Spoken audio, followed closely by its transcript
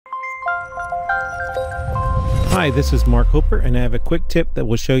Hi, this is Mark Hooper, and I have a quick tip that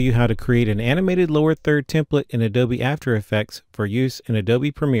will show you how to create an animated lower third template in Adobe After Effects for use in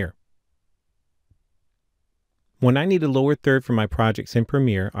Adobe Premiere. When I need a lower third for my projects in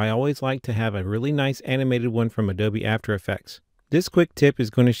Premiere, I always like to have a really nice animated one from Adobe After Effects. This quick tip is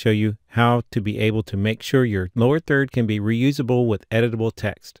going to show you how to be able to make sure your lower third can be reusable with editable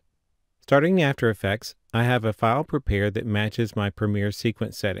text. Starting in After Effects, I have a file prepared that matches my Premiere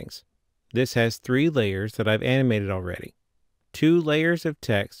sequence settings. This has 3 layers that I've animated already. 2 layers of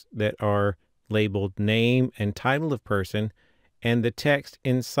text that are labeled name and title of person, and the text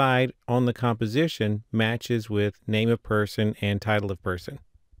inside on the composition matches with name of person and title of person.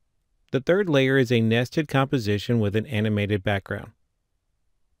 The 3rd layer is a nested composition with an animated background.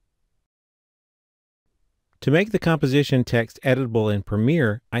 To make the composition text editable in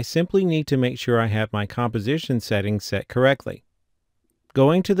Premiere, I simply need to make sure I have my composition settings set correctly.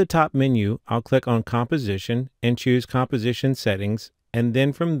 Going to the top menu, I'll click on Composition and choose Composition Settings, and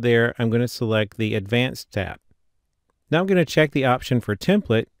then from there I'm going to select the Advanced tab. Now I'm going to check the option for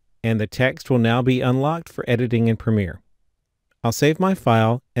Template, and the text will now be unlocked for editing in Premiere. I'll save my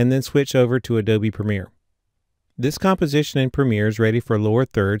file and then switch over to Adobe Premiere. This composition in Premiere is ready for lower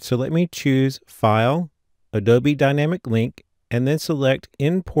third, so let me choose File, Adobe Dynamic Link, and then select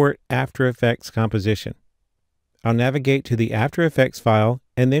Import After Effects Composition. I'll navigate to the After Effects file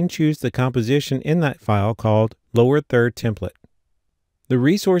and then choose the composition in that file called Lower Third Template. The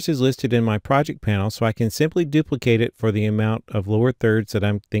resource is listed in my project panel, so I can simply duplicate it for the amount of lower thirds that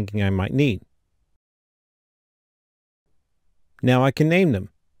I'm thinking I might need. Now I can name them.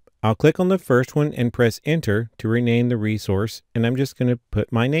 I'll click on the first one and press Enter to rename the resource, and I'm just going to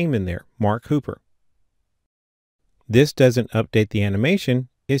put my name in there, Mark Hooper. This doesn't update the animation.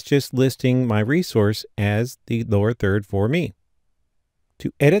 It's just listing my resource as the lower third for me.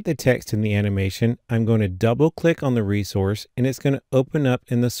 To edit the text in the animation, I'm going to double click on the resource and it's going to open up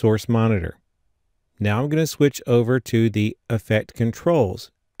in the source monitor. Now I'm going to switch over to the Effect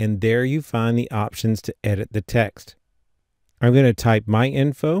Controls, and there you find the options to edit the text. I'm going to type my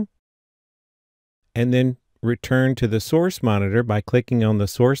info and then return to the source monitor by clicking on the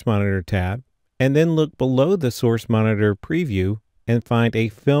source monitor tab, and then look below the source monitor preview and find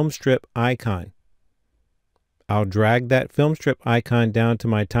a Filmstrip icon. I'll drag that Filmstrip icon down to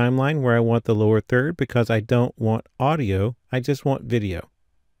my timeline where I want the lower third because I don't want audio, I just want video.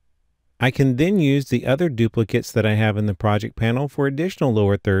 I can then use the other duplicates that I have in the project panel for additional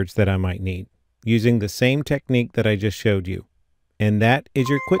lower thirds that I might need, using the same technique that I just showed you. And that is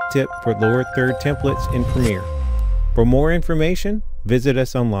your quick tip for lower third templates in Premiere. For more information, visit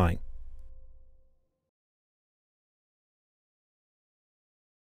us online.